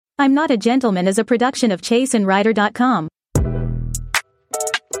I'm Not a Gentleman is a production of chaseandwriter.com.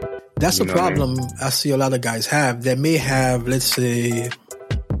 That's a problem I see a lot of guys have. They may have, let's say,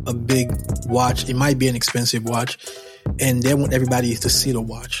 a big watch. It might be an expensive watch, and they want everybody to see the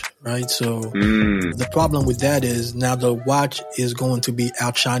watch, right? So the problem with that is now the watch is going to be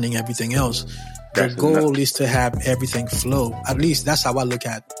outshining everything else. The goal is to have everything flow. At least that's how I look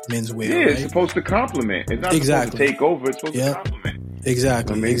at menswear. Yeah, right? It's supposed to complement. It's not supposed to take over. It's supposed to complement.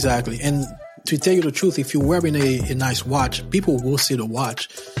 Exactly. And to tell you the truth, if you're wearing a nice watch, people will see the watch.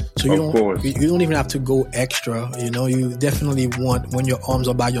 So you don't even have to go extra. You know, you definitely want when your arms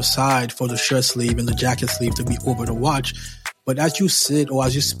are by your side for the shirt sleeve and the jacket sleeve to be over the watch. But as you sit or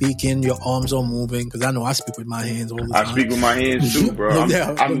as you speak in, your arms are moving. Because I know I speak with my hands all the time. I speak with my hands too, bro.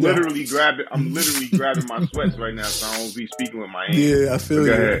 I'm literally grabbing my sweats right now, so I don't be speaking with my hands. Yeah, I feel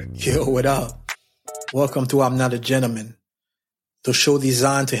you. Ahead. Yo, what up? Welcome to I'm Not a Gentleman, the show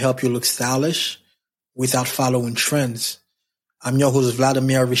designed to help you look stylish without following trends. I'm your host,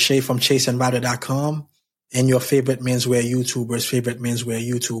 Vladimir Richer from chaseandwriter.com and your favorite menswear YouTuber's favorite menswear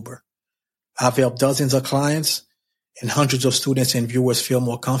YouTuber. I've helped dozens of clients and hundreds of students and viewers feel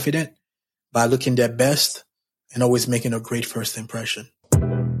more confident by looking their best and always making a great first impression.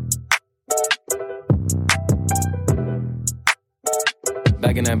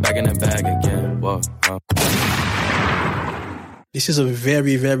 Back in that bag again. Whoa. This is a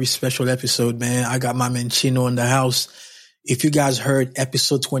very, very special episode, man. I got my man Chino in the house. If you guys heard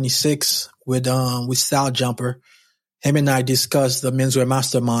episode 26 with Style Jumper, him and I discussed the menswear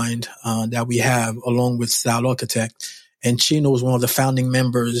mastermind that we have along with Style Architect. And Chino is one of the founding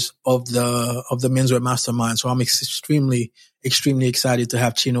members of the menswear mastermind. So I'm extremely, extremely excited to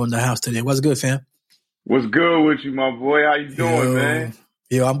have Chino in the house today. What's good, fam? What's good with you, my boy? How you doing, man?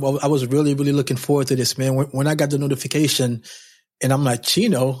 Yeah, I was really, really looking forward to this, man. When I got the notification, and I'm like,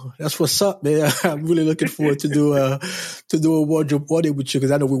 Chino, that's what's up, man. I'm really looking forward to do a wardrobe audit with you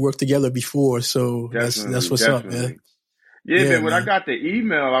because I know we worked together before. So that's what's up, man. Yeah, man. When I got the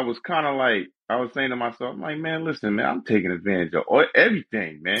email, I was kind of like, I was saying to myself, I'm like, man, listen, man, I'm taking advantage of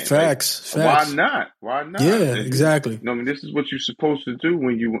everything, man. Facts. Why not? Yeah, exactly. I mean, this is what you're supposed to do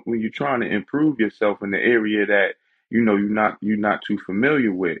when you're trying to improve yourself in the area that you're not too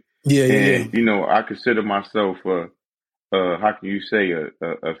familiar with. Yeah. You know, I consider myself how can you say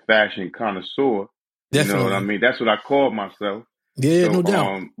a fashion connoisseur? Definitely. You know what I mean? That's what I call myself. Yeah, so, no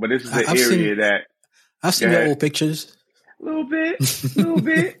doubt. But this is the area that I've seen your old pictures. A little bit.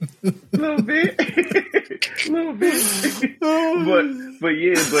 But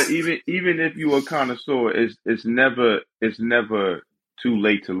even if you a connoisseur, it's never too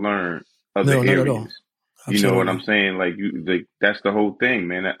late to learn other areas. Not at all. You know what I'm saying? That's the whole thing,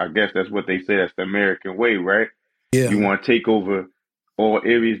 man. I guess that's what they say. That's the American way, right? Yeah. You want to take over all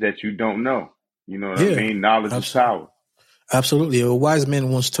areas that you don't know. You know what I mean? Knowledge is power. Absolutely. A wise man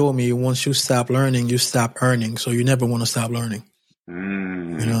once told me, once you stop learning, you stop earning. So you never want to stop learning. You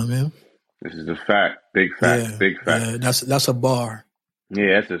know what I mean? This is a fact. Big fact. Big fact. Yeah, that's a bar.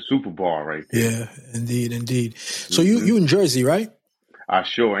 Yeah, that's a super bar right there. Yeah, indeed. So you in Jersey, right? I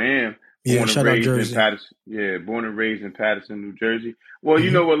sure am. Yeah, shout out Jersey. Born and raised in Paterson, New Jersey. Well,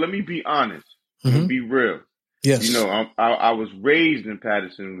 you know what? Let me be honest. Let me be real. Yes. You know, I was raised in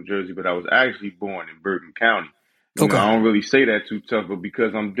Paterson, New Jersey, but I was actually born in Bergen County. You know, I don't really say that too tough, but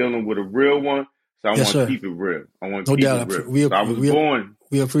because I'm dealing with a real one, so I want to keep it real. I want to keep it real. So I was born.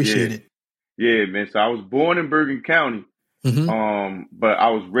 We appreciate it. Yeah, man. So I was born in Bergen County, but I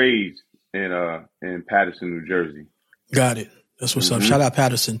was raised in Paterson, New Jersey. Got it. That's what's up. Shout out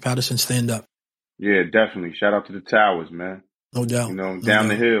Paterson. Paterson, stand up. Yeah, definitely. Shout out to the Towers, man. No doubt. You know, down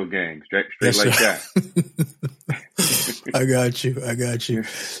the hill gang, straight like that. I got you.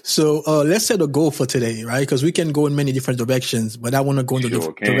 So let's set a goal for today, right? Because we can go in many different directions, but I want to go in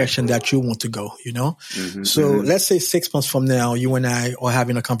the direction that you want to go, you know? So let's say 6 months from now, you and I are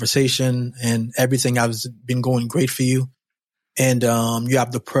having a conversation and everything has been going great for you and you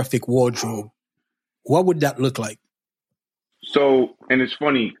have the perfect wardrobe. What would that look like? So, and it's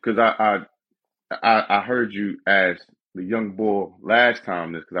funny because I heard you ask the young boy last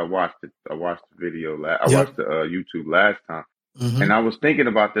time this because I watched the video. I watched the YouTube last time, and I was thinking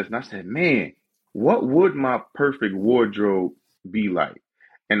about this, and I said, "Man, what would my perfect wardrobe be like?"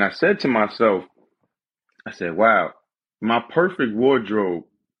 And I said to myself, "I said, wow, my perfect wardrobe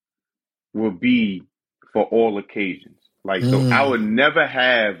will be for all occasions. Like, so I would never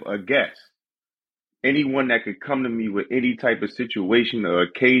have a guest, anyone that could come to me with any type of situation or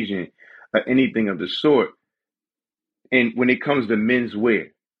occasion or anything of the sort." And when it comes to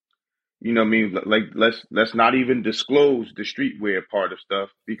menswear, You know what I mean? Like let's not even disclose the streetwear part of stuff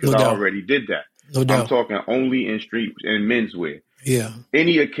because No I doubt. already did that. No I'm doubt. talking only in street and menswear. Yeah.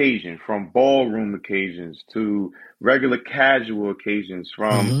 Any occasion, from ballroom occasions to regular casual occasions,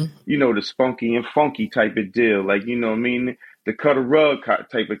 from Mm-hmm. the spunky and funky type of deal, like what I mean, the cut a rug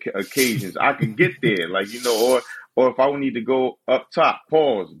type of occasions, I could get there, like or if I need to go up top,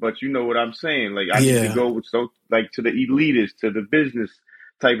 pause, but you know what I'm saying, like I need to Yeah. go with like to the elitist, to the business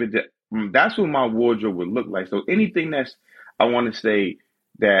type of that's what my wardrobe would look like. So anything that's, I want to say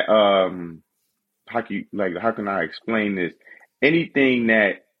that how can I explain this? Anything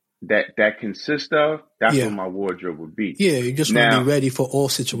that consists of, that's Yeah. what my wardrobe would be. Yeah. You just want to be Now, ready for all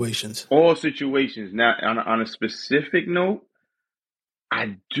situations. all situations. Now, on a specific note,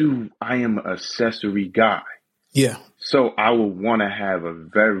 I am an accessory guy. Yeah. So I would want to have a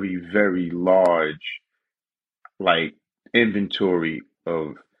very, very large, like, inventory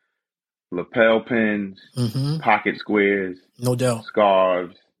of lapel pins, Mm-hmm. pocket squares, No doubt.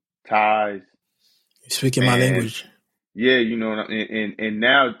 scarves, ties, You're speaking my and language. yeah, and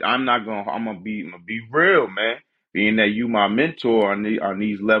now I'm gonna be real, man. Being that you my mentor on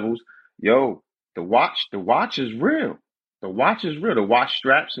these levels, yo, the watch is real. The watch is real. The watch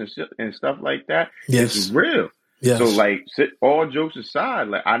straps and stuff like that is Yes. real. So Yes. like, all jokes aside,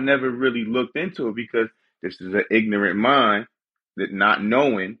 like I never really looked into it because this is an ignorant mind that not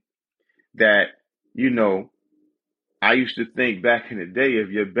knowing that, I used to think back in the day if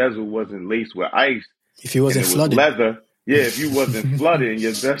your bezel wasn't laced with ice If you and wasn't it was flooded. leather, yeah, if you wasn't flooded and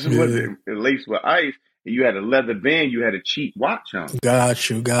your bezel wasn't laced with ice and you had a leather band, you had a cheap watch on. Got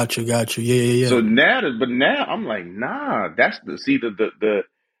you. Yeah. So now I'm like, nah, that's the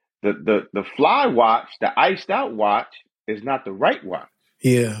fly watch, the iced out watch is not the right watch.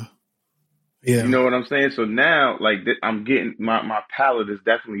 Yeah. Yeah. You know what I'm saying? So now, like, I'm getting my palette is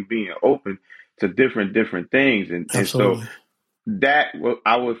definitely being open to different things, and Absolutely. so that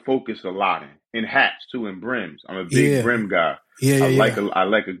I would focus a lot in hats too, and brims. I'm a big Yeah. brim guy. Yeah. I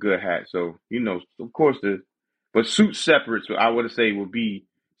like a good hat. So of course but suit separates, I would say, would be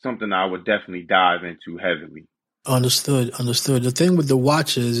something I would definitely dive into heavily. Understood. The thing with the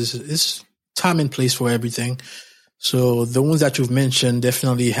watches is it's time and place for everything. So the ones that you've mentioned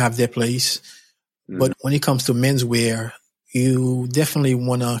definitely have their place. Mm-hmm. But when it comes to menswear, you definitely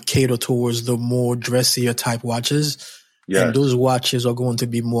want to cater towards the more dressier type watches. Yes. And those watches are going to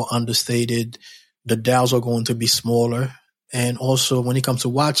be more understated. The dials are going to be smaller. And also when it comes to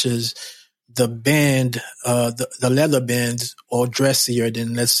watches, the band, the leather bands are dressier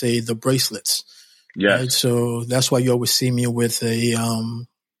than, let's say, the bracelets. Yeah. Right? So that's why you always see me with a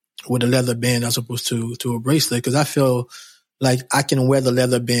leather band as opposed to a bracelet, because I feel like I can wear the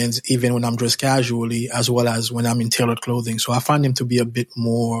leather bands even when I'm dressed casually as well as when I'm in tailored clothing. So I find them to be a bit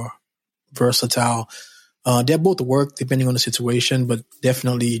more versatile. They both work depending on the situation, but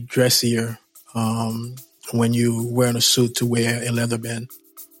definitely dressier when you wearing a suit to wear a leather band.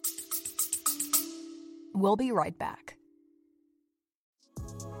 We'll be right back.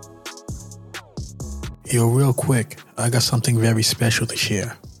 Yo, real quick, I got something very special to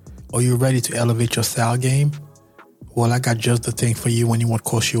share. Are you ready to elevate your style game? Well, I got just the thing for you and it won't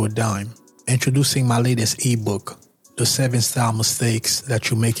cost you a dime. Introducing my latest ebook, The 7 Style Mistakes That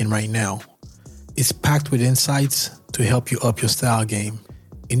You're Making Right Now. It's packed with insights to help you up your style game.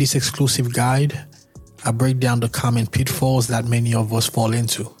 In this exclusive guide, I break down the common pitfalls that many of us fall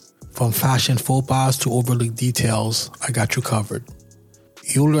into. From fashion faux pas to overlooked details, I got you covered.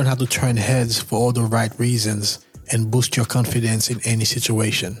 You'll learn how to turn heads for all the right reasons and boost your confidence in any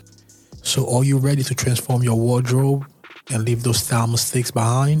situation. So are you ready to transform your wardrobe and leave those style mistakes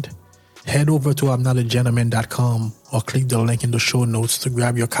behind? Head over to I'mNotAGentleman.com or click the link in the show notes to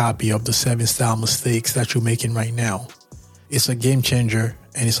grab your copy of the 7 Style Mistakes That You're Making Right Now. It's a game changer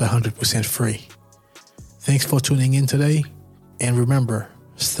and it's 100% free. Thanks for tuning in today. And remember,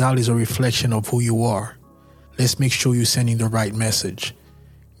 style is a reflection of who you are. Let's make sure you're sending the right message.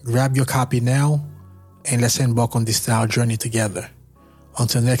 Grab your copy now and let's embark on this style journey together.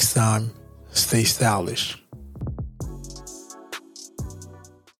 Until next time, stay stylish.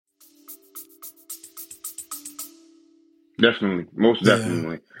 Definitely, most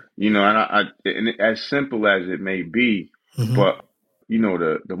definitely. And and as simple as it may be, but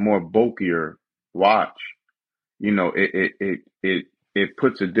the more bulkier watch, it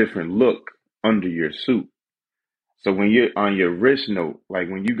puts a different look under your suit. So when you're on your wrist note, like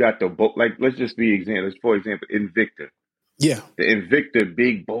when you got like let's just for example, Invicta. Yeah. The Invicta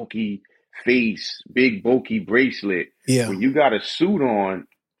big bulky face, big bulky bracelet. Yeah. When you got a suit on,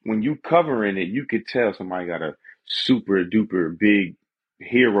 when you covering it, you could tell somebody got a super duper big,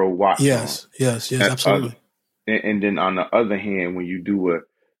 hero watch on. Yes, And, absolutely. and then on the other hand, when you do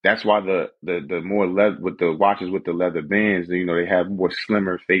that's why the more leather with the watches with the leather bands, you know, they have more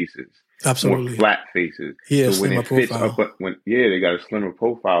slimmer faces, more Absolutely. flat faces. Yeah, So when slimmer it fits profile. up, they got a slimmer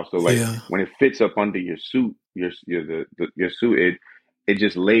profile. So like Yeah, when it fits up under your suit, your suit, it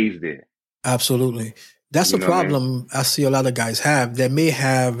just lays there. absolutely. That's You a know what I mean? problem I see a lot of guys have. They may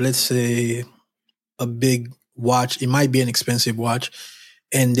have, let's say, a big watch. It might be an expensive watch,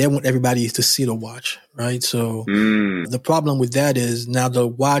 and they want everybody to see the watch, right? So the problem with that is now the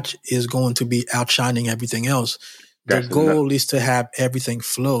watch is going to be outshining everything else. The That's enough. goal is to have everything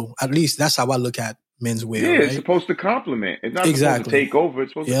flow. At least that's how I look at menswear, Yeah, it's right? supposed to complement. It's not supposed to Exactly. take over.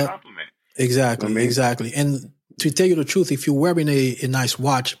 It's supposed to Yeah, complement. You know exactly, what I mean? exactly. And to tell you the truth, if you're wearing a nice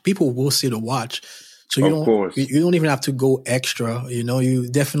watch, people will see the watch. So Of course. you don't even have to go extra. You know, you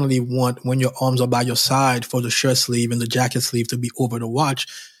definitely want when your arms are by your side for the shirt sleeve and the jacket sleeve to be over the watch.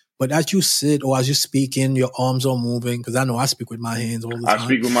 But as you sit or as you speak in, your arms are moving. Because I know I speak with my hands all the I time.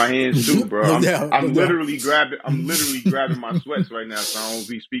 speak with my hands too, bro. No doubt, I'm no doubt. literally grabbing my sweats right now, so I don't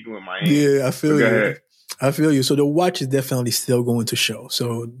be speaking with my hands. Yeah, I feel Go you. ahead. I feel you. So the watch is definitely still going to show.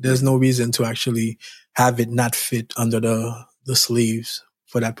 So there's no reason to actually have it not fit under the sleeves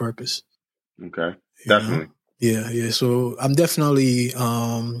for that purpose. Okay. You Definitely. know? Yeah. So I'm definitely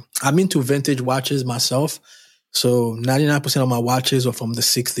I'm into vintage watches myself. So 99% of my watches are from the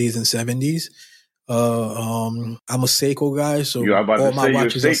 60s and 70s. I'm a Seiko guy, so You're about all to my say you're a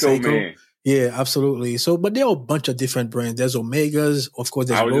watches are Seiko Seiko. man. Yeah, absolutely. So, but there are a bunch of different brands. There's Omegas, of course.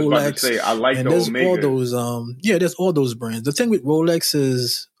 There's I was just about to Rolex, say I like and the there's all Omega. those. There's all those brands. The thing with Rolex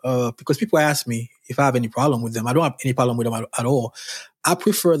is, because people ask me if I have any problem with them. I don't have any problem with them at all. I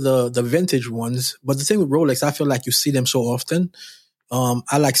prefer the vintage ones. But the thing with Rolex, I feel like you see them so often.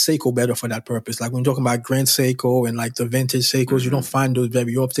 I like Seiko better for that purpose. Like when you're talking about Grand Seiko and like the vintage Seikos, you don't find those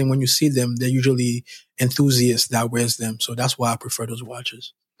very often. When you see them, they're usually enthusiasts that wears them. So that's why I prefer those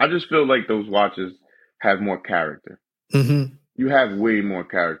watches. I just feel like those watches have more character. Mm-hmm. You have way more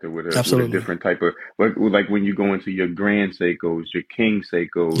character with a different type of like when you go into your Grand Seikos, your King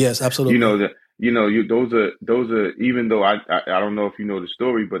Seikos. Yes, absolutely. Those are even though I don't know if you know the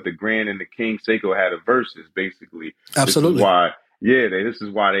story, but the Grand and the King Seiko had a versus basically. Absolutely. This is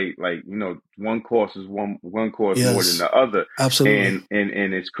why they like, one course is one course more than Yes, the other. absolutely.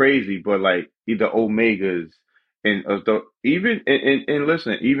 And it's crazy, but like either Omegas and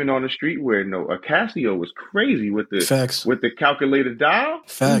listen, even on the streetwear note, a Casio was crazy with Facts. the calculator dial.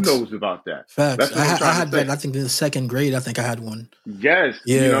 Facts. Who knows about that? Facts. That's what I'm trying I had to say. that. I think in the second grade, I think I had one. Yes,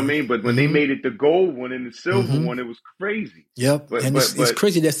 Yeah. you know what I mean. But when they made it the gold one and the silver one, it was crazy. Yep, and it's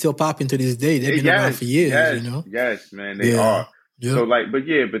crazy they're still popping to this day. They've been around for years, Yes, man, they are. Yep. So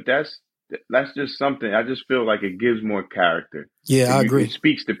but that's just something. I just feel like it gives more character. Yeah, I agree. It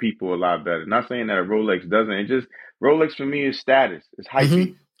speaks to people a lot better. Not saying that a Rolex doesn't. It just Rolex for me is status. It's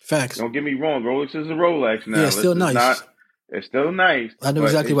hypey. Facts. Don't get me wrong. Rolex is a Rolex now. Yeah, it's still nice. It's still nice. I know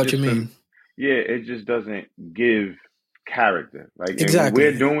exactly what you mean. It just doesn't give character. Like exactly.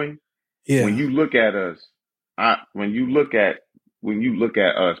 And what we're doing. Yeah. When you look at us, when you look at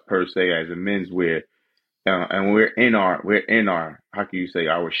us per se as a menswear, and we're in our how can you say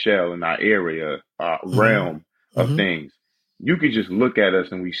our shell in our area, realm of things. You could just look at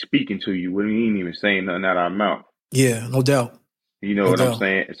us and we speaking to you. We ain't even saying nothing out of our mouth. Yeah, no doubt. You know what I'm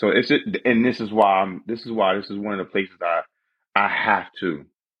saying? So this is why this is one of the places I have to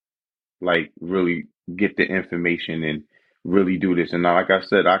like really get the information and really do this. And now, like I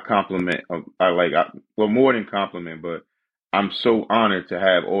said, I compliment. More than compliment, but I'm so honored to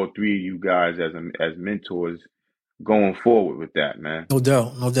have all three of you guys as mentors going forward with that, man. No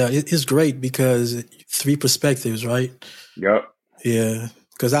doubt. It's great because three perspectives, right? Yep. Yeah,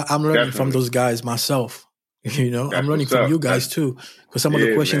 because I'm learning from those guys myself. I'm learning from you guys too. Because some of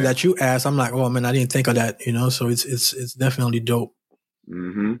the questions that you asked, I'm like, oh man, I didn't think of that. So it's definitely dope.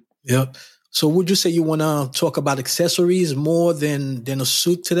 Mm-hmm. Yep. So would you say you want to talk about accessories more than a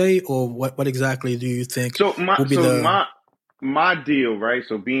suit today, or what exactly do you think? So my deal, right?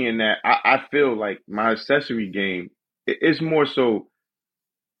 So being that I feel like my accessory game is more so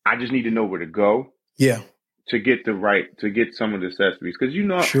I just need to know where to go. Yeah. To get some of the accessories.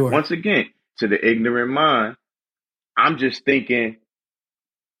 Because sure. Once again, to the ignorant mind, I'm just thinking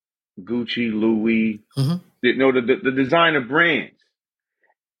Gucci, Louis, the designer brands.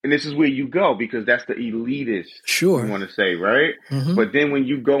 And this is where you go because that's the elitist. Sure. You want to say, right? But then when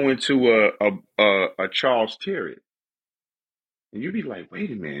you go into a Charles Tyrrell, and you be like,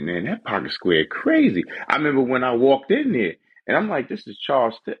 wait a minute, man, that pocket square crazy. I remember when I walked in there, and I'm like, this is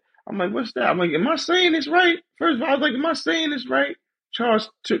Charles Tyrrell. I'm like, what's that? I'm like, am I saying this right? First of all, I was like, am I saying this right? Charles,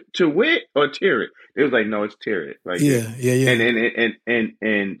 to wit or tear it? It was like, no, it's tear it. Like, Yeah, yeah, yeah.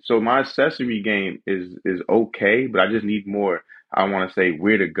 And so my accessory game is okay, but I just need more. I want to say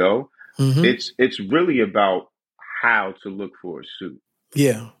where to go. Mm-hmm. It's really about how to look for a suit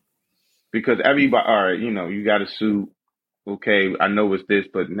Yeah. because everybody, all right, you got a suit. Okay, I know it's this,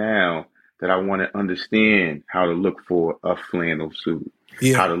 but now that I want to understand how to look for a flannel suit, how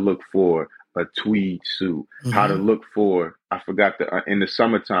Yeah. to look for a tweed suit, how to Mm-hmm. look for, I forgot in the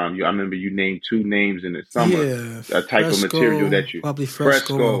summertime, I remember you named two names in the summer, Yeah. a type of material Fresco, that probably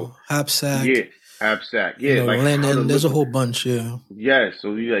fresco, Fresco, Hapsack, yeah, Absac, yeah, like how to linen. There's look, a whole bunch. Yeah. yeah, so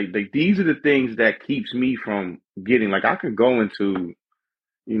like these are the things that keeps me from getting, like I could go into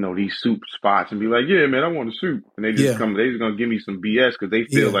these soup spots and be like, yeah, man, I want a soup. And they just Yeah. come, they just gonna give me some BS because they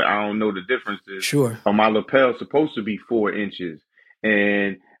feel Yeah. like I don't know the differences. Sure. Or my lapel's supposed to be 4 inches.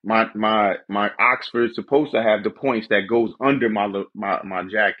 And my Oxford's supposed to have the points that goes under my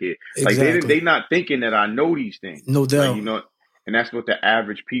jacket. Like Exactly. they not thinking that I know these things. No Like, doubt. and that's what the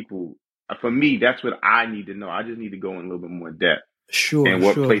average people, for me, that's what I need to know. I just need to go in a little bit more depth Sure. and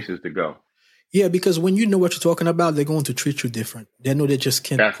what Sure. places to go. Yeah, because when you know what you're talking about, they're going to treat you different. They know they just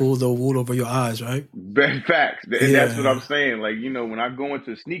can't That's pull the wool over your eyes, right? facts. And that's what Yeah. I'm saying. Like, when I go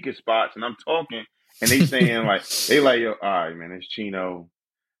into sneaker spots and I'm talking and they saying like, yo, all right, man, it's Chino.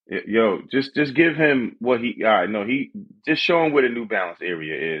 Yo, just give him what he, all right, no, just show him where the New Balance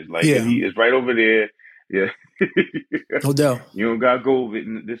area is. Like, if Yeah. he is right over there, yeah. No doubt. You don't got to go with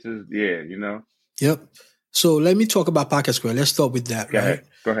it. This is, Yep. So let me talk about pocket square. Let's start with that, right?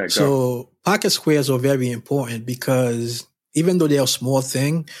 Go ahead. So pocket squares are very important because even though they're a small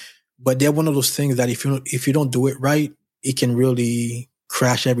thing, but they're one of those things that if you don't do it right, it can really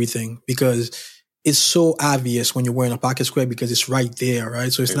crash everything because it's so obvious when you're wearing a pocket square because it's right there,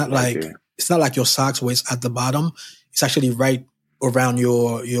 right? So it's not right like it's not like your socks where it's at the bottom. It's actually right around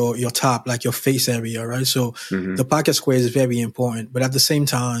your top, like your face area, right? So the pocket square is very important, but at the same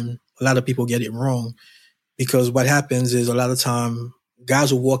time, a lot of people get it wrong because what happens is a lot of time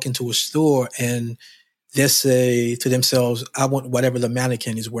guys will walk into a store and they say to themselves, I want whatever the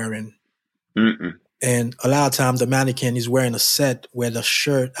mannequin is wearing. Mm-mm. And a lot of times the mannequin is wearing a set where where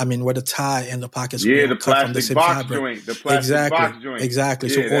the tie and the pocket square the are cut from the plastic same box fabric. joint, the plastic box joint. Exactly.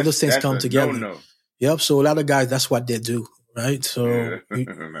 Yeah, So all those things that's come a together. no-no. Yep. So a lot of guys, that's what they do, right? So,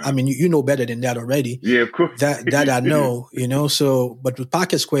 Yeah. you know better than that already. Yeah, of course. That I know, So, but with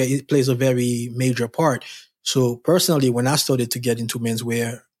pocket square, it plays a very major part. So personally, when I started to get into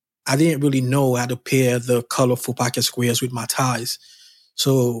menswear, I didn't really know how to pair the colorful pocket squares with my ties.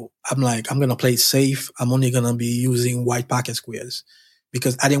 So I'm like, I'm going to play it safe. I'm only going to be using white pocket squares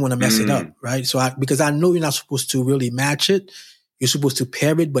because I didn't want to mess it up, right? So because I know you're not supposed to really match it. You're supposed to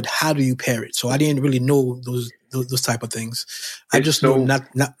pair it, but how do you pair it? So I didn't really know those type of things. I just know not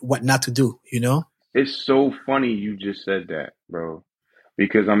what not to do, It's so funny you just said that, bro,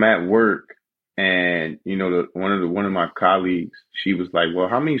 because I'm at work and one of my colleagues, she was like, "Well,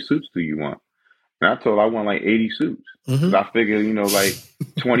 how many suits do you want?" And I told her I want like 80 suits. Because I figured, like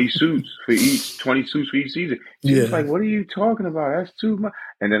 20 suits for each season. She was like, "What are you talking about? That's too much."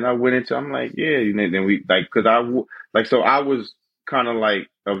 And then I went into, I'm like, yeah. And then we, like, because I was kind of like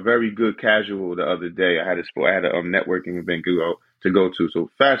a very good casual the other day. I had a networking event to go to.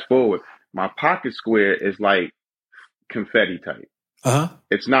 So fast forward, my pocket square is like confetti type.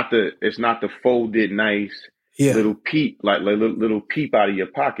 It's not the folded nice little peep, like little peep out of your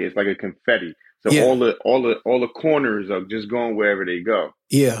pocket. It's like a confetti. So all the corners are just going wherever they go.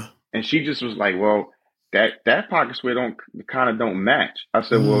 Yeah. And she just was like, "Well, that pocket square don't match." I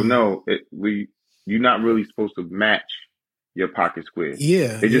said, "Well, no, you're not really supposed to match your pocket square.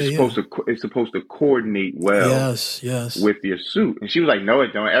 Yeah. It's supposed to coordinate well. Yes. With your suit." And she was like, "No,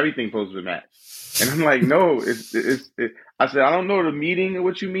 it don't. Everything's supposed to match." And I'm like, "No, I said, "I don't know the meaning of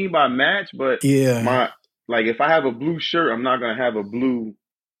what you mean by match, but if I have a blue shirt, I'm not gonna have a blue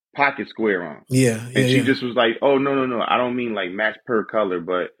pocket square on." And she just was like, "Oh, no. I don't mean like match per color,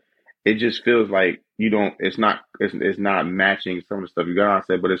 but it just feels like it's not matching some of the stuff you got on." I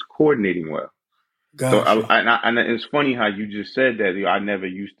said, "But it's coordinating well." Gotcha. So and it's funny how you just said that. I never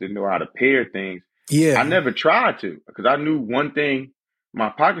used to know how to pair things. Yeah. I never tried to because I knew one thing: my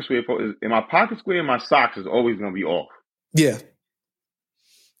pocket square and my socks is always going to be off. Yeah.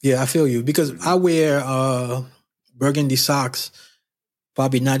 Yeah, I feel you because I wear burgundy socks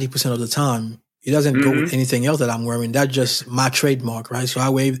probably 90% of the time. It doesn't go with anything else that I'm wearing. That's just my trademark, right? So I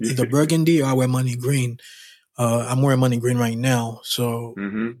wear either burgundy or I wear money green. I'm wearing money green right now. So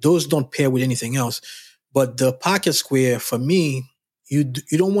those don't pair with anything else. But the pocket square, for me, you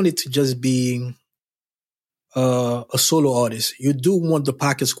don't want it to just be a solo artist, you do want the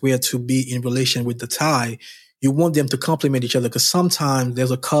pocket square to be in relation with the tie. You want them to complement each other because sometimes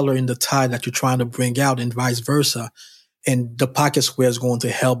there's a color in the tie that you're trying to bring out and vice versa. And the pocket square is going to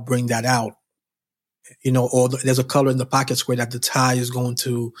help bring that out, or there's a color in the pocket square that the tie is going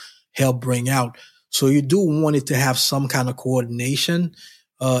to help bring out. So you do want it to have some kind of coordination.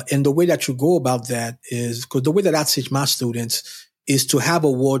 And the way that you go about that is, because the way that I teach my students is to have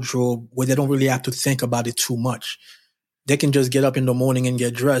a wardrobe where they don't really have to think about it too much. They can just get up in the morning and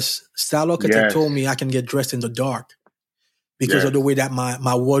get dressed. Style Architect told me I can get dressed in the dark because of the way that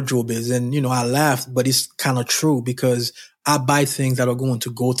my wardrobe is. And, I laughed, but it's kind of true because I buy things that are going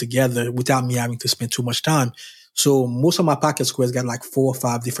to go together without me having to spend too much time. So most of my pocket squares got like 4 or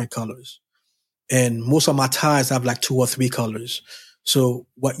 5 different colors. And most of my ties have like 2 or 3 colors. So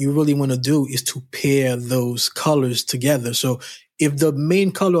what you really want to do is to pair those colors together. So if the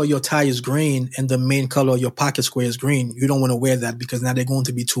main color of your tie is green and the main color of your pocket square is green, you don't want to wear that because now they're going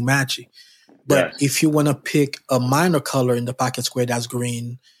to be too matchy. But if you want to pick a minor color in the pocket square that's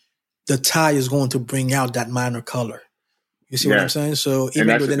green, the tie is going to bring out that minor color. You see what I'm saying? So even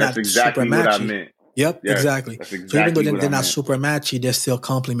though they're not exactly super matchy. What I meant. Yep, exactly. That's exactly so even though they're not meant. super matchy, they still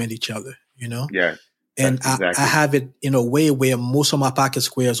complement each other, Yeah. And I have it in a way where most of my pocket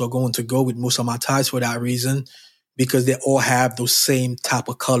squares are going to go with most of my ties for that reason, because they all have those same type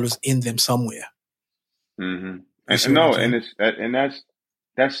of colors in them somewhere. Mm-hmm. That's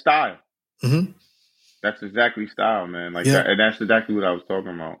style. Mm-hmm. That's exactly style, man. That, and that's exactly what I was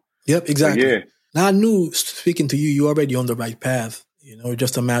talking about. Yep, exactly. So, now I knew, speaking to you, you're already on the right path.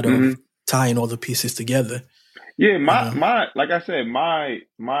 Just a matter of tying all the pieces together. Yeah, like I said, my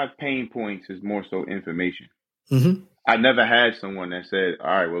pain points is more so information. Mm-hmm. I never had someone that said, all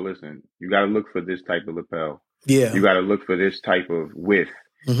right, well, listen, you got to look for this type of lapel. Yeah. You got to look for this type of width.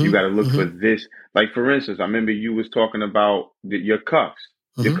 Mm-hmm. You got to look for this. Like, for instance, I remember you was talking about your cuffs.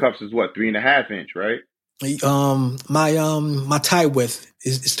 Mm-hmm. Your cuffs is what, 3.5 inch, right? My tie width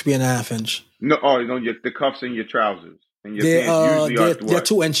is 3.5 inch. No, the cuffs in your trousers and your pants usually are they're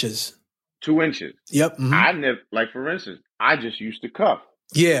 2 inches. 2 inches. Yep. Mm-hmm. I never, like, for instance, I just used to cuff.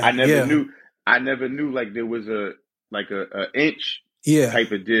 Yeah. I never knew like there was a inch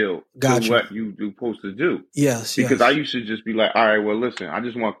type of deal to what you supposed to do. Yes. Because I used to just be like, all right, well, listen, I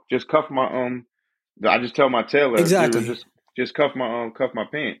just cuff my I just tell my tailor exactly just cuff my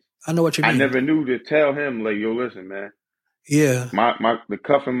pants. I know what you mean. I never knew to tell him like, yo, listen, man. Yeah. The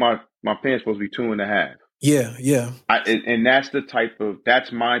cuff in my pants supposed to be 2.5. Yeah. And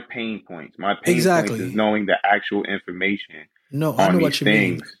that's my pain points. My pain points is knowing the actual information. No, I know what you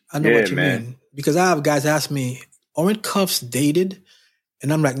mean. I know what you mean. Because I have guys ask me, aren't cuffs dated?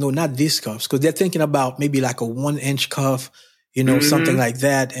 And I'm like, no, not these cuffs. Because they're thinking about maybe like a 1 inch cuff, something like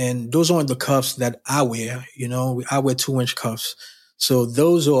that. And those aren't the cuffs that I wear. I wear 2 inch cuffs. So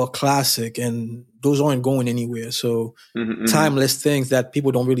those are classic and those aren't going anywhere. So timeless things that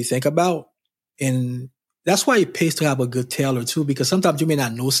people don't really think about. And that's why it pays to have a good tailor too, because sometimes you may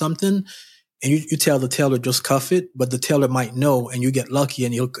not know something and you tell the tailor just cuff it, but the tailor might know and you get lucky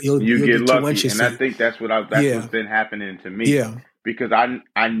and you'll get lucky. 2 inches. And I think that's what's been happening to me. Yeah. Because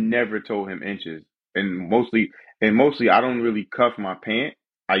I never told him inches. And mostly I don't really cuff my pant.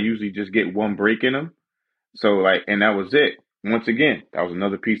 I usually just get 1 break in them. So and that was it. Once again, that was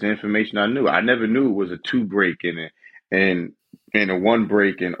another piece of information I knew. I never knew it was a 2 break in it and a 1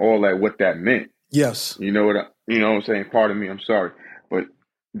 break and all that, what that meant. Yes. You know what I'm saying? Pardon me, I'm sorry. But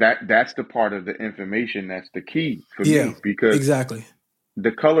that's the part of the information that's the key for me. Because exactly.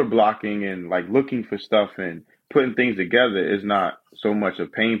 The color blocking and like looking for stuff and putting things together is not so much a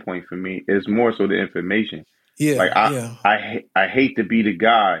pain point for me. It's more so the information. Yeah. I hate to be the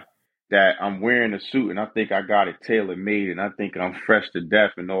guy that I'm wearing a suit and I think I got it tailor made and I think I'm fresh to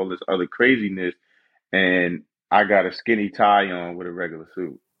death and all this other craziness, and I got a skinny tie on with a regular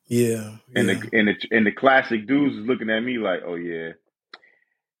suit. Yeah. And the classic dudes is looking at me like, oh yeah,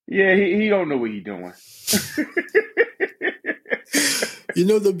 he don't know what he's doing.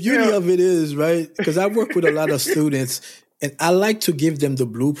 The beauty of it is, right? Because I work with a lot of students and I like to give them the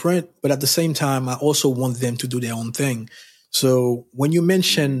blueprint, but at the same time, I also want them to do their own thing. So when you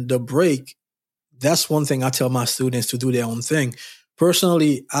mention the break, that's one thing I tell my students to do their own thing.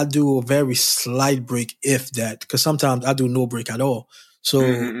 Personally, I do a very slight break, if that, because sometimes I do no break at all. So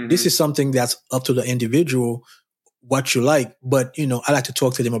this is something that's up to the individual, what you like. But, I like to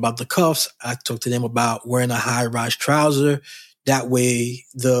talk to them about the cuffs. I talk to them about wearing a high-rise trouser. That way,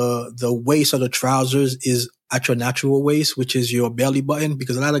 the waist of the trousers is at your natural waist, which is your belly button,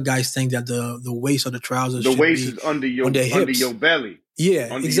 because a lot of guys think that the waist of the trousers is under your belly.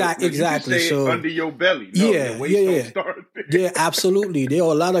 Yeah, exactly. You can say So it under your belly. No, your waist don't start there. Yeah, absolutely. There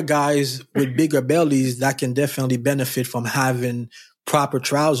are a lot of guys with bigger bellies that can definitely benefit from having proper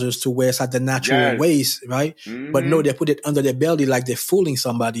trousers to where it's at the natural waist, right? Mm-hmm. But no, they put it under their belly like they're fooling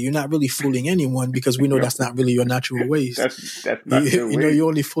somebody. You're not really fooling anyone because we know that's not really your natural waist. That's not your waist. You know, you're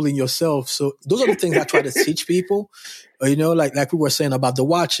only fooling yourself. So those are the things I try to teach people. You know, like we were saying about the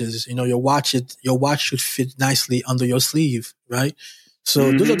watches. You know, your watch should fit nicely under your sleeve, right?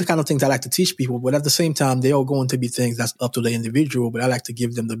 So those are the kind of things I like to teach people, but at the same time, they are going to be things that's up to the individual, but I like to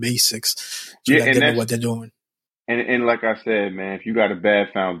give them the basics so that they know what they're doing. And like I said, man, if you got a bad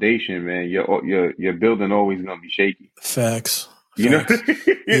foundation, man, your building always going to be shaky. Facts. You know?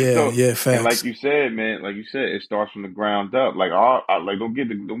 Yeah, facts. And like you said, man, it starts from the ground up. Like, don't get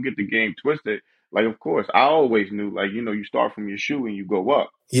the game twisted. Like, of course, I always knew, like, you know, you start from your shoe and you go up.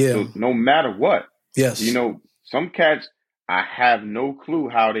 Yeah. So no matter what. Yes. You know, some cats, I have no clue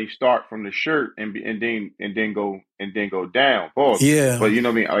how they start from the shirt and then go down. Pause. Yeah. But you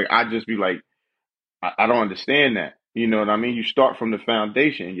know what I mean? Like, I just be like, I don't understand that. You know what I mean? You start from the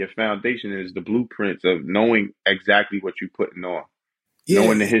foundation. Your foundation is the blueprints of knowing exactly what you're putting on,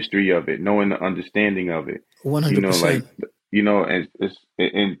 knowing the history of it, knowing the understanding of it. 100%. You know, like, you know,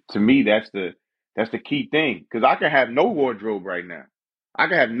 and to me, that's the key thing. Because I can have no wardrobe right now. I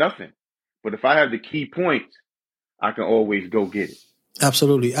can have nothing. But if I have the key points, I can always go get it.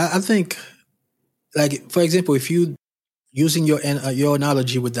 Absolutely. I think, like, for example, if you using your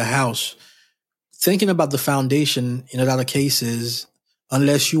analogy with the house, thinking about the foundation in a lot of cases,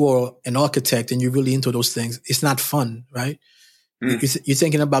 unless you are an architect and you're really into those things, it's not fun, right? You're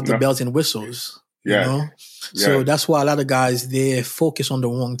thinking about the bells and whistles, you know? So that's why a lot of guys, they focus on the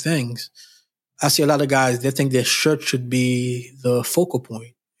wrong things. I see a lot of guys, they think their shirt should be the focal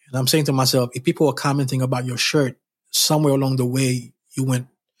point. And I'm saying to myself, if people are commenting about your shirt, somewhere along the way, you went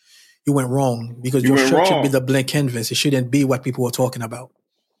wrong because your shirt should be the blank canvas. It shouldn't be what people are talking about.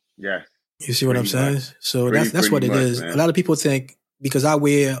 Yes. You see what I'm saying? So that's what it is. Man. A lot of people think, because I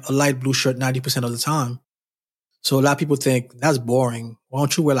wear a light blue shirt 90% of the time, so a lot of people think that's boring. Why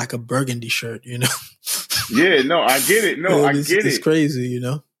don't you wear like a burgundy shirt, you know? Yeah, no, I get it. No, I get it. It's crazy, you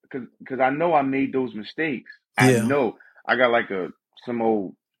know? Because I know I made those mistakes. I know. I got like some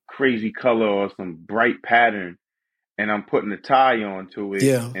old crazy color or some bright pattern, and I'm putting a tie onto it,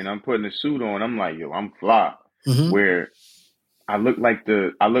 and I'm putting a suit on. I'm like, yo, I'm fly. Where I look like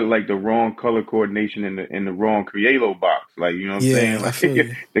the wrong color coordination in the wrong Crealo box, like, you know what I'm saying,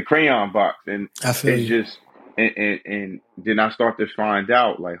 like the crayon box, and it's just and then I start to find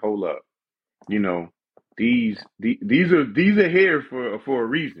out, like, hold up, you know, these are here for a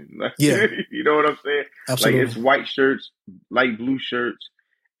reason, like, you know what I'm saying? Absolutely. Like, it's white shirts, light blue shirts,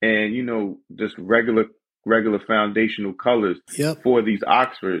 and, you know, just regular foundational colors for these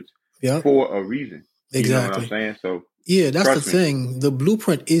Oxfords for a reason. Exactly. You know what I'm saying? So. Yeah, that's the thing. The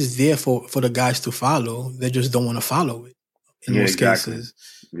blueprint is there for the guys to follow. They just don't want to follow it. In most cases,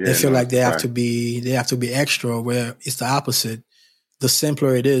 they feel like they have to be extra. Where it's the opposite. The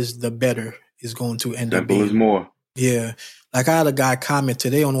simpler it is, the better it's going to end up being. Simple is more. Yeah, like I had a guy comment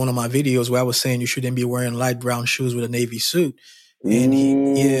today on one of my videos where I was saying you shouldn't be wearing light brown shoes with a navy suit. And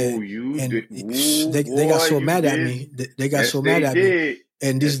they got so mad at me. They got so mad at me.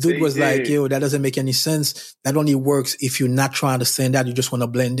 And this dude was like, yo, that doesn't make any sense. That only works if you're not trying to stand out. You just want to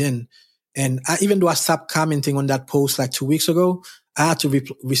blend in. And even though I stopped commenting on that post like 2 weeks ago, I had to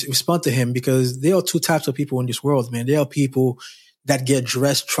respond to him because there are two types of people in this world, man. There are people that get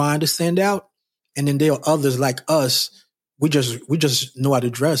dressed trying to stand out. And then there are others like us. We just know how to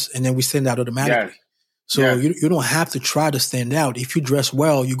dress and then we stand out automatically. So you don't have to try to stand out. If you dress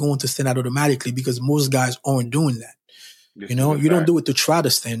well, you're going to stand out automatically because most guys aren't doing that. You know, you don't do it to try to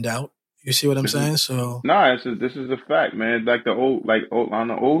stand out. You see what I'm saying? So this is a fact, man. Like on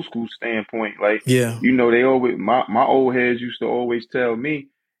the old school standpoint, like, you know, they always my old heads used to always tell me,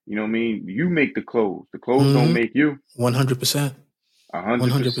 you know what I mean, you make the clothes. The clothes don't make you. 100%.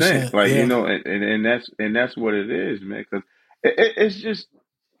 100%. Like, you know, and that's what it is, man. Because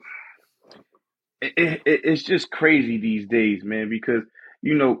it's just crazy these days, man. Because,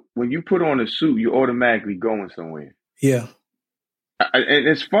 you know, when you put on a suit, you're automatically going somewhere. Yeah. And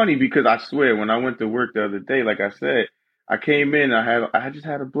it's funny because I swear when I went to work the other day, like I said, I came in, I just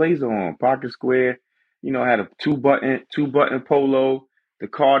had a blazer on, pocket square, you know, I had a two button polo, the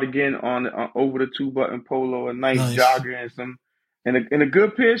cardigan on over the 2-button polo, a nice jogger and a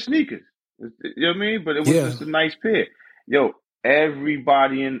good pair of sneakers. You know what I mean? But it was just a nice pair. Yo,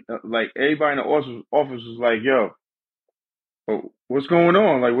 everybody in the office was like, yo, what's going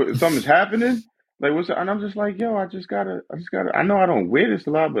on? Like, something's happening? Like, what's up? And I'm just like, yo, I know I don't wear this a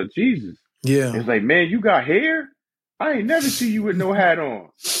lot, but Jesus. Yeah. It's like, man, you got hair? I ain't never see you with no hat on.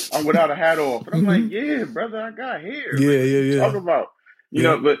 I'm without a hat off. And I'm like, yeah, brother, I got hair. Yeah, Like, what yeah, you yeah. talking about? You Yeah.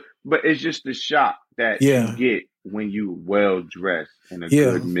 know, but it's just the shock that you Yeah. get when you well dressed in a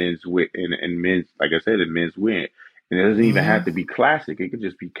Yeah. good men's wear and men's, like I said, in men's wear. And it doesn't even have to be classic. It could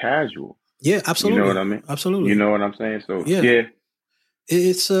just be casual. Yeah, You know what absolutely. I mean? You Absolutely. know what I'm saying? So Yeah. yeah,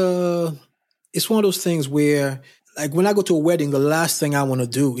 It's it's one of those things where, like, when I go to a wedding, the last thing I want to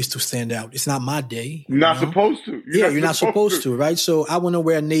do is to stand out. It's not my day, you're you not know? supposed to. You're Yeah, not you're not supposed supposed to. to, right? So I want to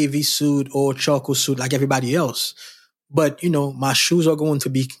wear a navy suit or charcoal suit like everybody else. But, my shoes are going to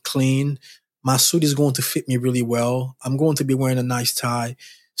be clean. My suit is going to fit me really well. I'm going to be wearing a nice tie.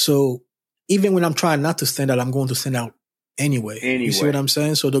 So even when I'm trying not to stand out, I'm going to stand out anyway. You see what Anyway, I'm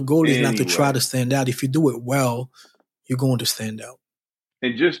saying? So the goal is not to try anyway. to stand out. If you do it well, you're going to stand out.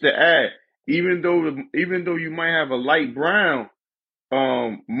 And just to add, even though you might have a light brown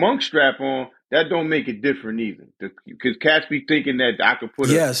monk strap on, that don't make it different either. Because cats be thinking that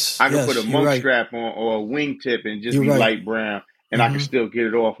Yes, I could put a yes, you're monk right. strap on or a wingtip and just You're be right. light brown, and I can Hmm. still get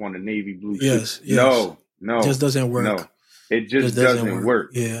it off on a navy blue suit. Yes, yes. No, Just no, doesn't no. work. It Just just doesn't doesn't work.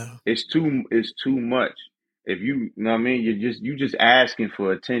 work. Yeah. It's too much. If you know what I mean, you just asking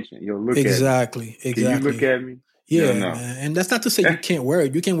for attention. Yo, look at me. Exactly. Can you look Exactly. at me? Yo, Yeah, no. man. And that's not to say you can't wear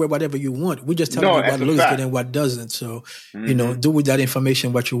it. You can wear whatever you want. We're just telling No, you what that's a looks good fact. and what doesn't. So, Hmm. do with that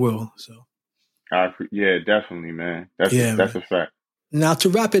information what you will. So, Yeah, definitely, man. That's a yeah, that's man. a fact. Now, to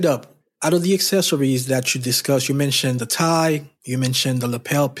wrap it up, out of the accessories that you discussed, you mentioned the tie, you mentioned the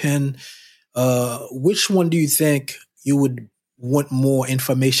lapel pin. Which one do you think you would want more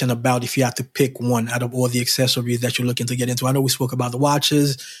information about if you had to pick one out of all the accessories that you're looking to get into? I know we spoke about the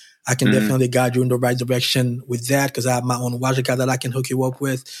watches. I can Hmm. definitely guide you in the right direction with that because I have my own watch guy that I can hook you up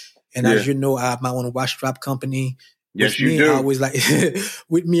with. And as Yeah. you know, I have my own watch strap company. With Yes, you me, I do. always like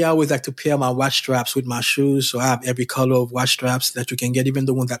I always like to pair my watch straps with my shoes. So I have every color of watch straps that you can get, even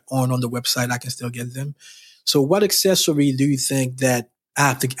the ones that aren't on the website. I can still get them. So, what accessory do you think that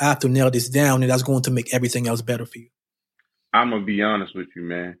I have to nail this down, and that's going to make everything else better for you? I'm gonna be honest with you,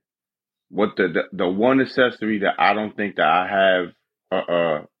 man. What the one accessory that I don't think that I have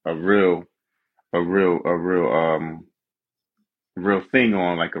a real thing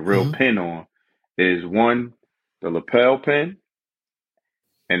on, like a real Hmm. pin on, is one, the lapel pin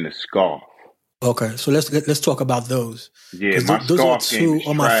and the scarf. Okay, so let's talk about those Yeah, because my those are scarf game two is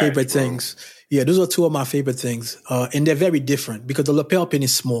of my trash, favorite bro. things. Yeah, those are two of my favorite things, and they're very different because the lapel pin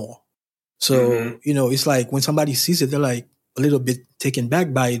is small. Hmm. So it's like when somebody sees it, they're like a little bit taken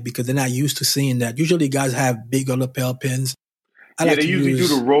back by it because they're not used to seeing that. Usually, guys have bigger lapel pins. I Yeah, like they to usually do use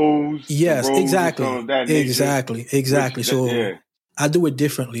the yes, rose or something exactly, of that nature. exactly, Which exactly. that yeah, So I do it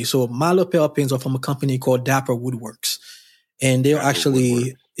differently. So my lapel pins are from a company called Dapper Woodworks, and they're Dapper Woodworks.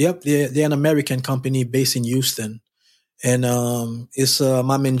 actually they're an American company based in Houston, and it's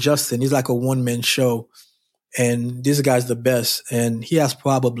my man Justin. He's like a one man show, and this guy's the best, and he has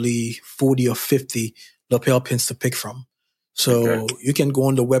probably 40 or 50 lapel pins to pick from. Okay. So you can go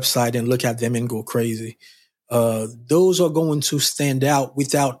on the website and look at them and go crazy. Those are going to stand out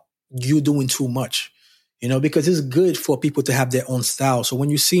without you doing too much, because it's good for people to have their own style. So when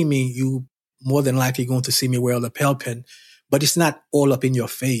you see me, you more than likely going to see me wear a lapel pin, but it's not all up in your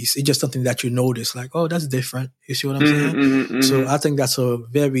face. It's just something that you notice, like, oh, that's different. You see what I'm Hmm. saying? Hmm. So Hmm. I think that's a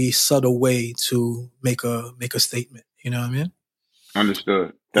very subtle way to make a statement. You know what I mean? Understood.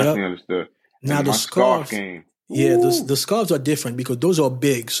 Yep. Definitely understood. Now And the my scarf scarves, game. yeah, those Ooh. the scarves are different because those are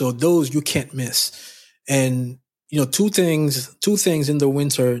big. So those you can't miss. And two things in the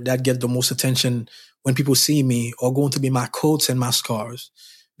winter that get the most attention when people see me are going to be my coats and my scarves.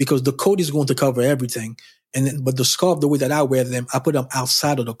 Because the coat is going to cover everything. But the scarf, the way that I wear them, I put them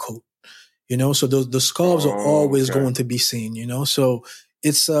outside of the coat. So the scarves are Oh, always okay. going to be seen. So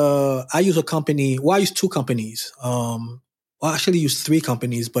it's I use a company, well, I use two companies. I actually use three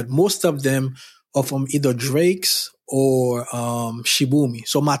companies, but most of them are from either Drake's or Shibumi.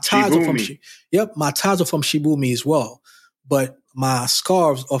 So my ties are from Shibumi. yep, my ties are from Shibumi as well. But my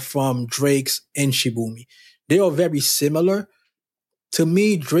scarves are from Drake's and Shibumi. They are very similar. To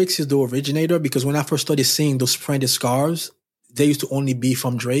me, Drake's is the originator because when I first started seeing those printed scarves, they used to only be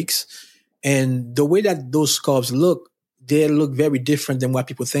from Drake's. And the way that those scarves look, they look very different than what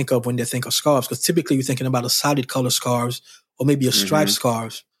people think of when they think of scarves. Because typically you're thinking about a solid color scarves or maybe a striped Hmm.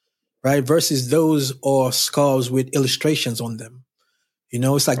 scarves, right? Versus those are scarves with illustrations on them.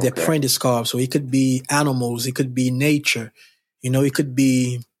 It's like they're Okay. printed scarves. So it could be animals, it could be nature, it could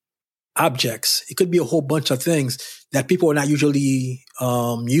be objects. It could be a whole bunch of things that people are not usually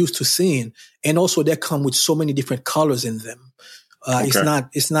used to seeing. And also they come with so many different colors in them.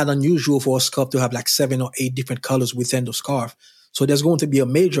 It's not unusual for a scarf to have like 7 or 8 different colors within the scarf. So there's going to be a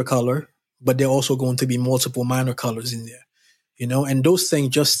major color, but there are also going to be multiple minor colors in there, and those things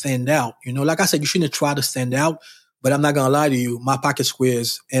just stand out. Like I said, you shouldn't try to stand out, but I'm not going to lie to you. My pocket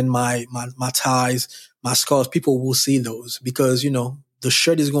squares and my ties, my scarves, people will see those because, the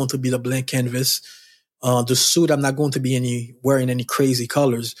shirt is going to be the blank canvas. The suit, I'm not going to be wearing any crazy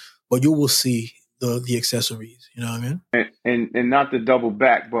colors, but you will see the accessories. You know what I mean? And not to double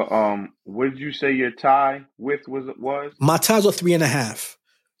back, but what did you say your tie width was? My ties are 3.5.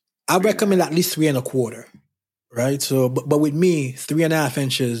 I recommend at least 3.25. Right. So, but with me, 3.5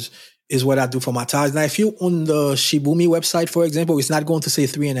 inches is what I do for my ties. Now, if you on the Shibumi website, for example, it's not going to say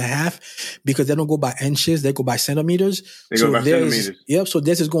 3.5 because they don't go by inches; they go by centimeters. They go by centimeters. Yep. So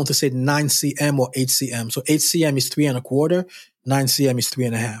this is going to say 9 cm or 8 cm. So 8 cm is 3.25, 9 cm is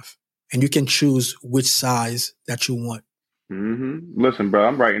 3.5, and you can choose which size that you want. Mm-hmm. Listen, bro,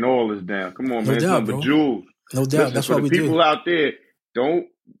 I'm writing all this down. Come on, man. No doubt, it's bro. Jewels. No doubt. Listen, That's for what the we people do. out there, don't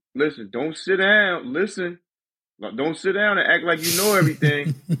sit down. Listen. Don't sit down and act like you know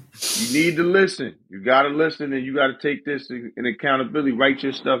everything. You need to listen. You got to listen, and you got to take this in accountability. Write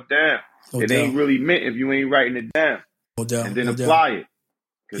your stuff down. No it doubt. Ain't really meant if you ain't writing it down. No doubt. And then no apply doubt.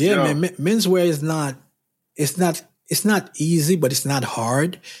 it. Yeah, man. Menswear is not. It's not easy, but it's not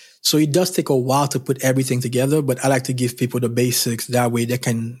hard. So it does take a while to put everything together. But I like to give people the basics. That way they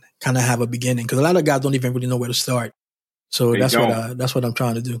can kind of have a beginning. Because a lot of guys don't even really know where to start. So that's what I'm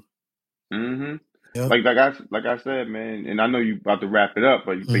trying to do. Mm-hmm. Yep. Like I said, man, and I know you about to wrap it up,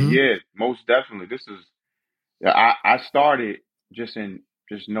 but yeah, most definitely. This is I started just in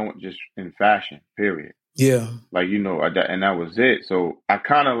fashion, period. Yeah. Like, and that was it. So I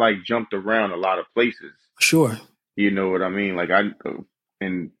kind of like jumped around a lot of places. Sure. You know what I mean? Like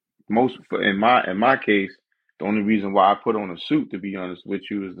in my case, the only reason why I put on a suit, to be honest with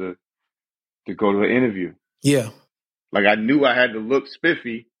you, is to go to an interview. Yeah. Like I knew I had to look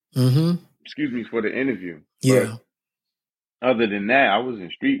spiffy. Mm-hmm. Excuse me, for the interview. Yeah. But other than that, I was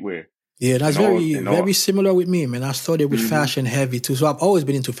in streetwear. Yeah, that's very similar with me, man. I started with fashion heavy too. So I've always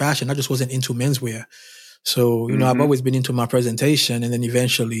been into fashion. I just wasn't into menswear. So, I've always been into my presentation, and then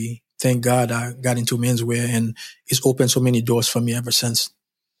eventually, thank God, I got into menswear, and it's opened so many doors for me ever since.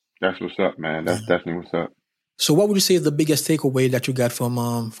 That's what's up, man. That's definitely what's up. So what would you say is the biggest takeaway that you got from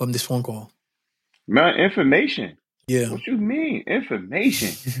this phone call? Man, information. Yeah. What you mean?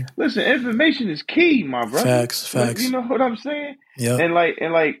 Information. Listen, information is key, my brother. Facts. You know what I'm saying? Yeah. Do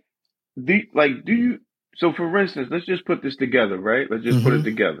you, so for instance, let's just put this together, right? Let's just put it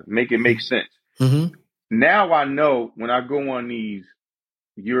together. Make it make sense. Mm-hmm. Now I know when I go on these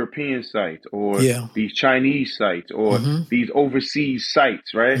European sites or these Chinese sites or these overseas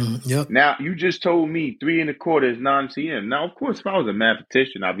sites, right? Yep. Now you just told me 3.25 is 9 cm. Now, of course, if I was a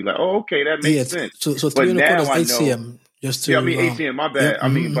mathematician, I'd be like, "Oh, okay, that makes sense." So 3.25 is 8 cm. 8 cm. My bad.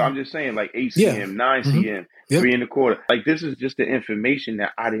 Yep. But I'm just saying, like 8 cm, 9 cm, 3.25. Like this is just the information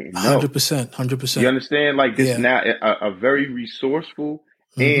that I didn't know. 100%. You understand? Like this now, a very resourceful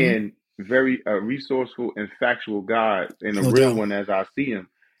and very resourceful and factual guy, and a real one as I see him,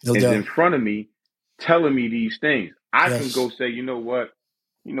 is in front of me telling me these things. I can go say, you know what,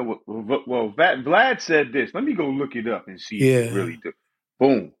 well, Vlad said this. Let me go look it up and see if it really do.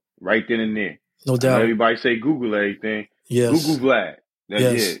 Boom, right then and there. No doubt. Everybody say Google everything. Yes. Google Vlad.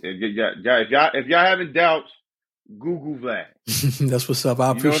 If y'all having doubts, Google Vlad. That's what's up. I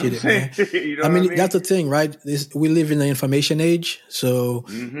appreciate it, man. I mean, that's the thing, right? We live in the information age, so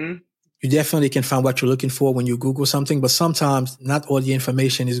you definitely can find what you're looking for when you Google something, but sometimes not all the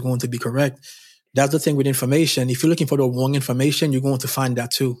information is going to be correct. That's the thing with information. If you're looking for the wrong information, you're going to find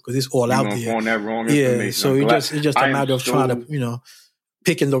that too, because it's all out there. Find that wrong information. So it's just a matter of trying to,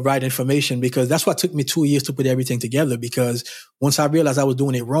 picking the right information, because that's what took me 2 years to put everything together. Because once I realized I was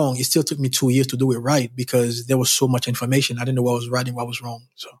doing it wrong, it still took me 2 years to do it right, because there was so much information. I didn't know what was right and what was wrong.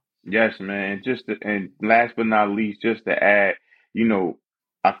 So yes, man. And last but not least, just to add,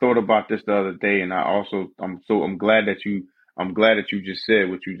 I thought about this the other day, and I'm glad that you just said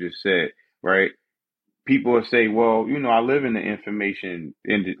what you just said, right? People will say, well, I live in the information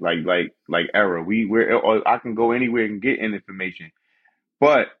era. I can go anywhere and get information.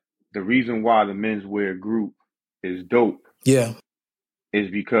 But the reason why the menswear group is dope is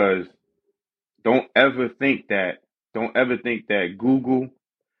because don't ever think that Google,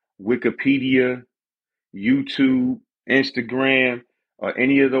 Wikipedia, YouTube, Instagram, or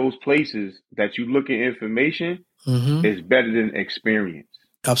any of those places that you look at information is better than experience.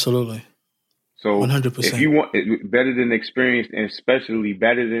 Absolutely. So 100%. if you want better than experience, and especially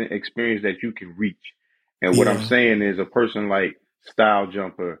better than experience that you can reach. And what I'm saying is a person like Style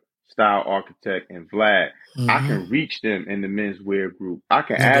Jumper, Style Architect, and Vlad, I can reach them in the men's wear group. I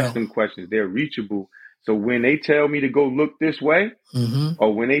can ask them questions. They're reachable. So when they tell me to go look this way,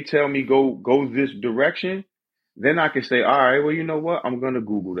 or when they tell me go this direction, then I can say, all right, well, you know what? I'm going to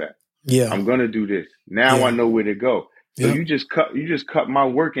Google that. Yeah. I'm going to do this. Now I know where to go. So you just cut my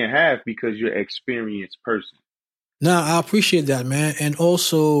work in half because you're an experienced person. No, I appreciate that, man. And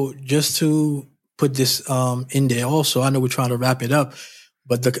also, just to put this in there also, I know we're trying to wrap it up,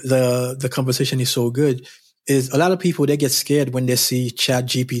 but the conversation is so good. Is a lot of people, they get scared when they see Chat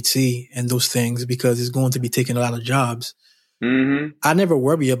GPT and those things because it's going to be taking a lot of jobs. I never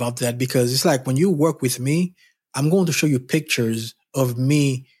worry about that because it's like when you work with me, I'm going to show you pictures of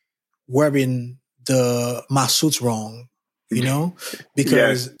me wearing my suits wrong, you know,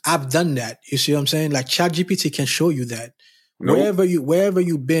 because I've done that. You see what I'm saying? Like ChatGPT can show you that. Nope. Wherever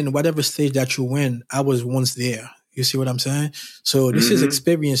you've been, whatever stage that you in, I was once there. You see what I'm saying? So this is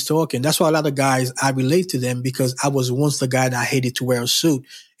experience talking. That's why a lot of guys, I relate to them because I was once the guy that hated to wear a suit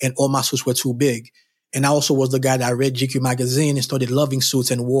and all my suits were too big. And I also was the guy that read GQ magazine and started loving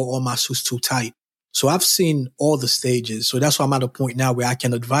suits and wore all my suits too tight. So I've seen all the stages. So that's why I'm at a point now where I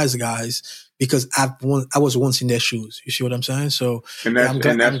can advise guys because I was once in their shoes. You see what I'm saying? So I'm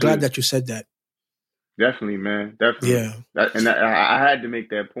glad that you said that. Definitely, man. Definitely. Yeah. I had to make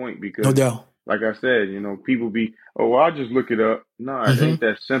that point because, no doubt. Like I said, you know, people be, well, I'll just look it up. No, it ain't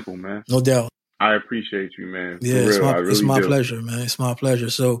that simple, man. No doubt. I appreciate you, man. Yeah, for real. it's my pleasure, man. It's my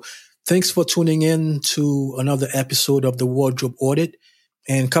pleasure. So thanks for tuning in to another episode of the Wardrobe Audit.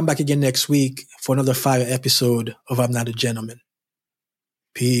 And come back again next week for another fire episode of I'm Not a Gentleman.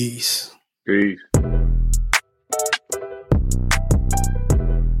 Peace. Peace.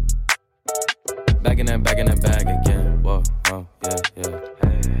 Back in that bag again. Whoa, yeah.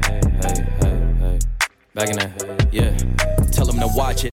 Hey. Back in that, yeah. Tell them to watch it.